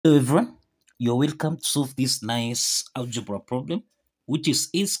Hello everyone, you're welcome to solve this nice algebra problem, which is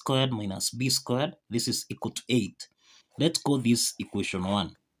a squared minus b squared. This is equal to 8. Let's call this equation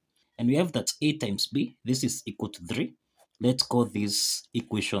 1. And we have that a times b, this is equal to 3. Let's call this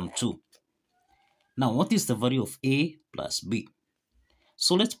equation 2. Now, what is the value of a plus b?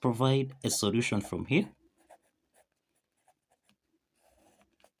 So let's provide a solution from here.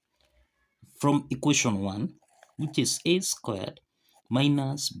 From equation 1, which is a squared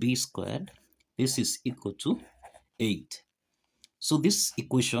minus b squared, this is equal to 8. So this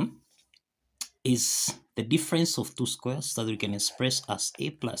equation is the difference of two squares that we can express as a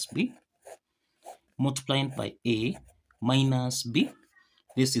plus b multiplied by a minus b.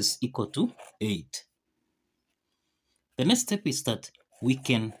 This is equal to 8. The next step is that we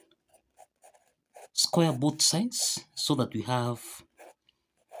can square both sides so that we have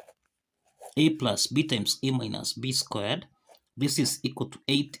a plus b times a minus b squared. This is equal to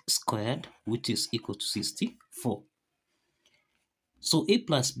 8 squared, which is equal to 64. So a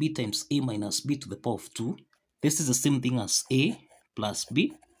plus b times a minus b to the power of 2. This is the same thing as a plus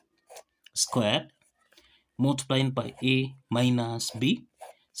b squared multiplied by a minus b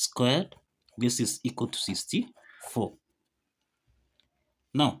squared. This is equal to 64.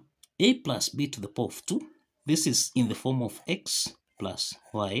 Now, a plus b to the power of 2. This is in the form of x plus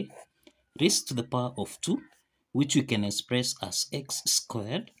y raised to the power of 2, which we can express as x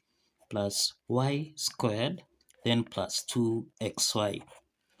squared plus y squared, then plus 2xy.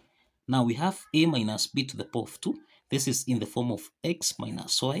 Now we have a minus b to the power of 2. This is in the form of x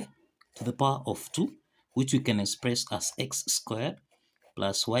minus y to the power of 2, which we can express as x squared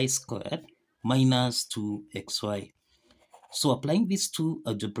plus y squared minus 2xy. So applying these two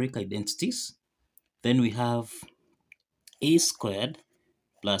algebraic identities, then we have a squared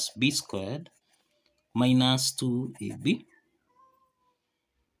plus b squared minus 2ab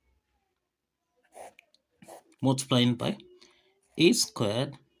multiplied by a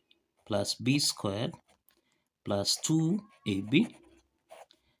squared plus b squared plus 2ab.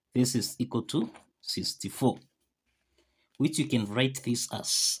 This is equal to 64, which you can write this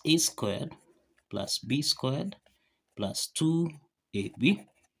as a squared plus b squared plus 2ab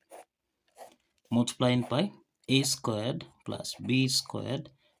multiplied by a squared plus b squared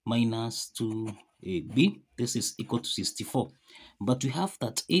minus 2ab. This is equal to 64. But we have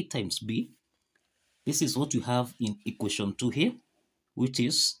that a times b. This is what you have in equation 2 here, which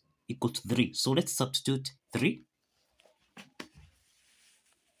is equal to 3. So let's substitute 3.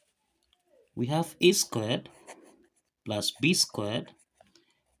 We have a squared plus b squared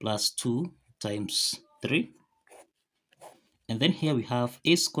plus 2 times 3. And then here we have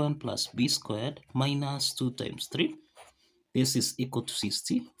a squared plus b squared minus 2 times 3. This is equal to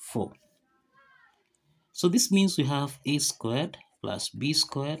 64. So this means we have a squared plus b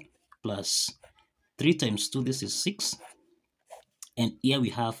squared plus 3 times 2. This is 6. And here we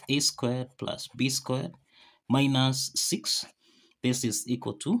have a squared plus b squared minus 6. This is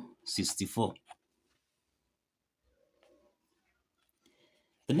equal to 64.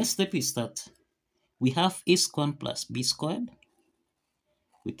 The next step is that we have a squared plus b squared.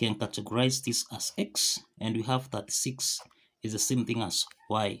 We can categorize this as x, and we have that 6 is the same thing as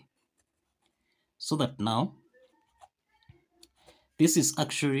y. So that now, this is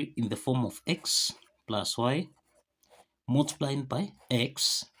actually in the form of x plus y multiplied by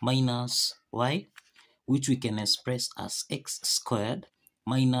x minus y, which we can express as x squared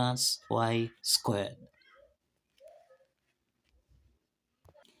minus y squared.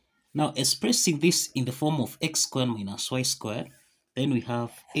 Now, expressing this in the form of x squared minus y squared, then we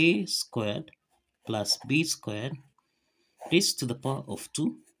have a squared plus b squared raised to the power of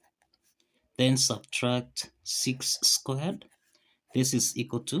 2, then subtract 6 squared. This is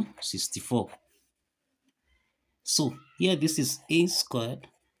equal to 64. So here this is a squared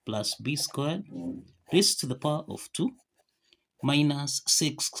plus b squared raised to the power of 2 minus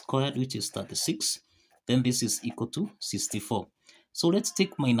 6 squared, which is 36. Then this is equal to 64. So let's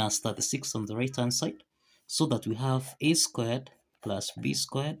take minus 36 on the right hand side so that we have a squared plus b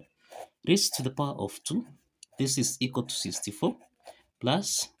squared raised to the power of 2. This is equal to 64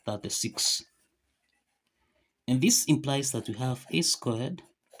 plus 36. And this implies that we have a squared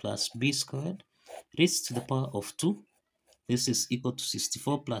plus b squared raised to the power of 2. This is equal to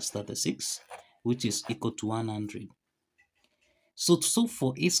 64 plus 36, which is equal to 100. So to solve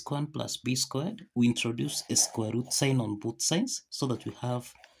for a squared plus b squared, we introduce a square root sign on both sides so that we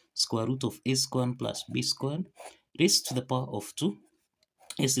have square root of a squared plus b squared raised to the power of 2.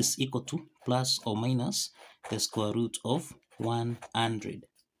 This is equal to plus or minus the square root of 100.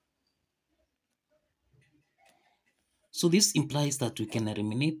 So this implies that we can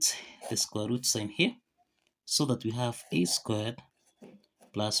eliminate the square root sign here, so that we have a squared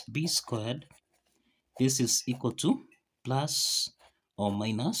plus b squared. This is equal to plus or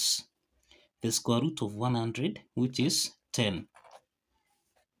minus the square root of 100, which is 10.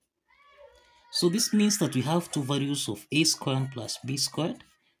 So this means that we have two values of a squared plus b squared,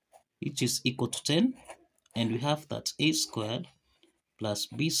 which is equal to 10. And we have that a squared plus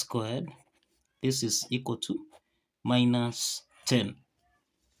b squared, this is equal to minus 10.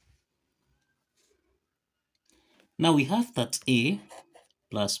 Now we have that a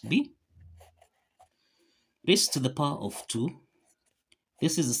plus b raised to the power of 2.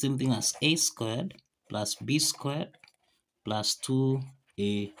 This is the same thing as a squared plus b squared plus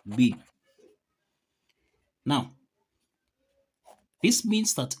 2ab. Now, this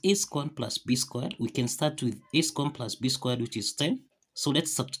means that a squared plus b squared, we can start with a squared plus b squared, which is 10. So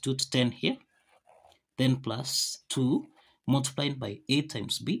let's substitute 10 here. Then plus 2 multiplied by a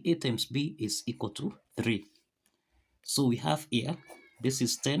times b. A times b is equal to 3. So we have here, this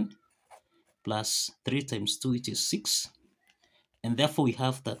is 10 plus 3 times 2, which is 6. And therefore we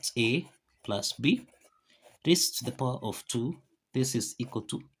have that a plus b raised to the power of 2. This is equal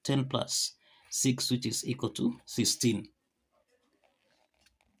to 10 plus 6, which is equal to 16.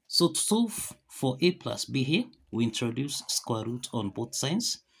 So to solve for a plus b here, we introduce square root on both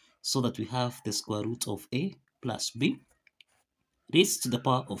sides, so that we have the square root of a plus b raised to the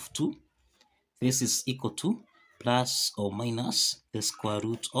power of 2. This is equal to plus or minus the square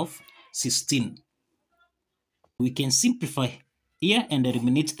root of 16. We can simplify here and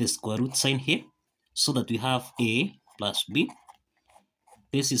eliminate the square root sign here, so that we have a plus b.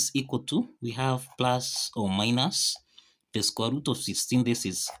 This is equal to, we have plus or minus the square root of 16. This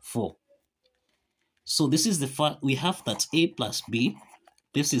is 4. So this is the fact, we have that a plus b,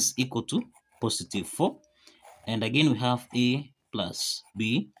 this is equal to positive 4. And again we have a plus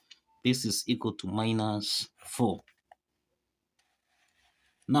b, this is equal to minus 4.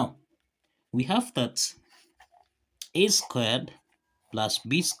 Now, we have that a squared plus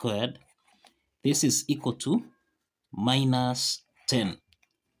b squared, this is equal to minus 10.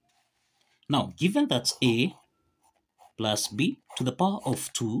 Now, given that a plus b to the power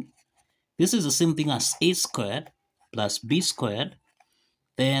of 2, this is the same thing as a squared plus b squared,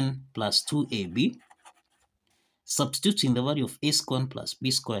 then plus 2ab. Substituting the value of a squared plus b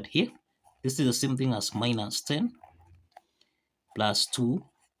squared here, this is the same thing as minus 10 plus 2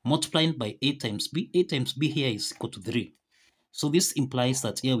 multiplied by a times b. A times b here is equal to 3. So this implies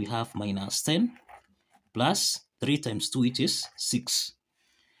that here we have minus 10 plus 3 times 2, which is 6.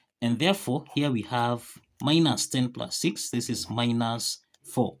 And therefore, here we have minus 10 plus 6. This is minus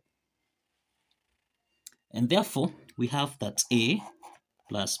 4. And therefore, we have that a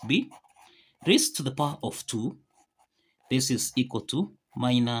plus b raised to the power of 2. This is equal to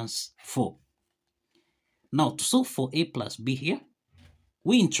minus 4. Now, to solve for a plus b here,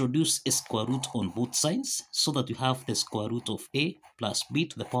 we introduce a square root on both sides, so that we have the square root of a plus b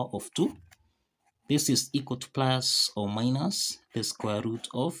to the power of 2. This is equal to plus or minus the square root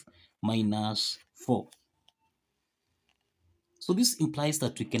of minus 4. So this implies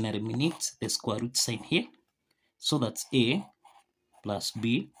that we can eliminate the square root sign here, so that a plus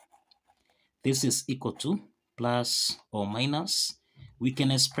b, this is equal to plus or minus. We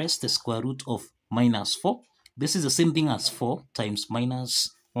can express the square root of minus 4. This is the same thing as 4 times minus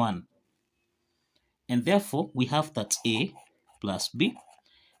 1. And therefore, we have that a plus b,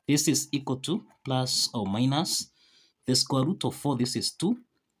 this is equal to plus or minus the square root of 4, this is 2.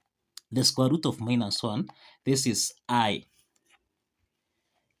 The square root of minus 1, this is I.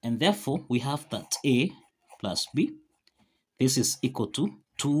 And therefore, we have that a plus b, this is equal to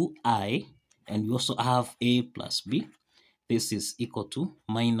 2i. And we also have a plus b, this is equal to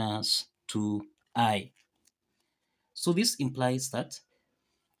minus 2i. So this implies that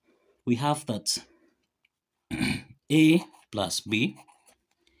we have that a plus b,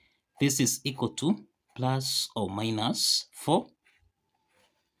 this is equal to plus or minus 4.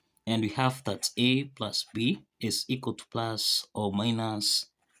 And we have that a plus b is equal to plus or minus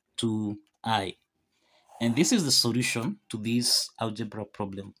 2i. And this is the solution to this algebra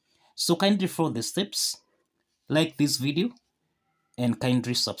problem. So kindly follow the steps, like this video, and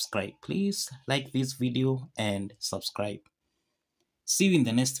kindly subscribe. Please like this video and subscribe. See you in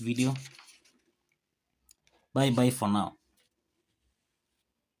the next video. Bye bye for now.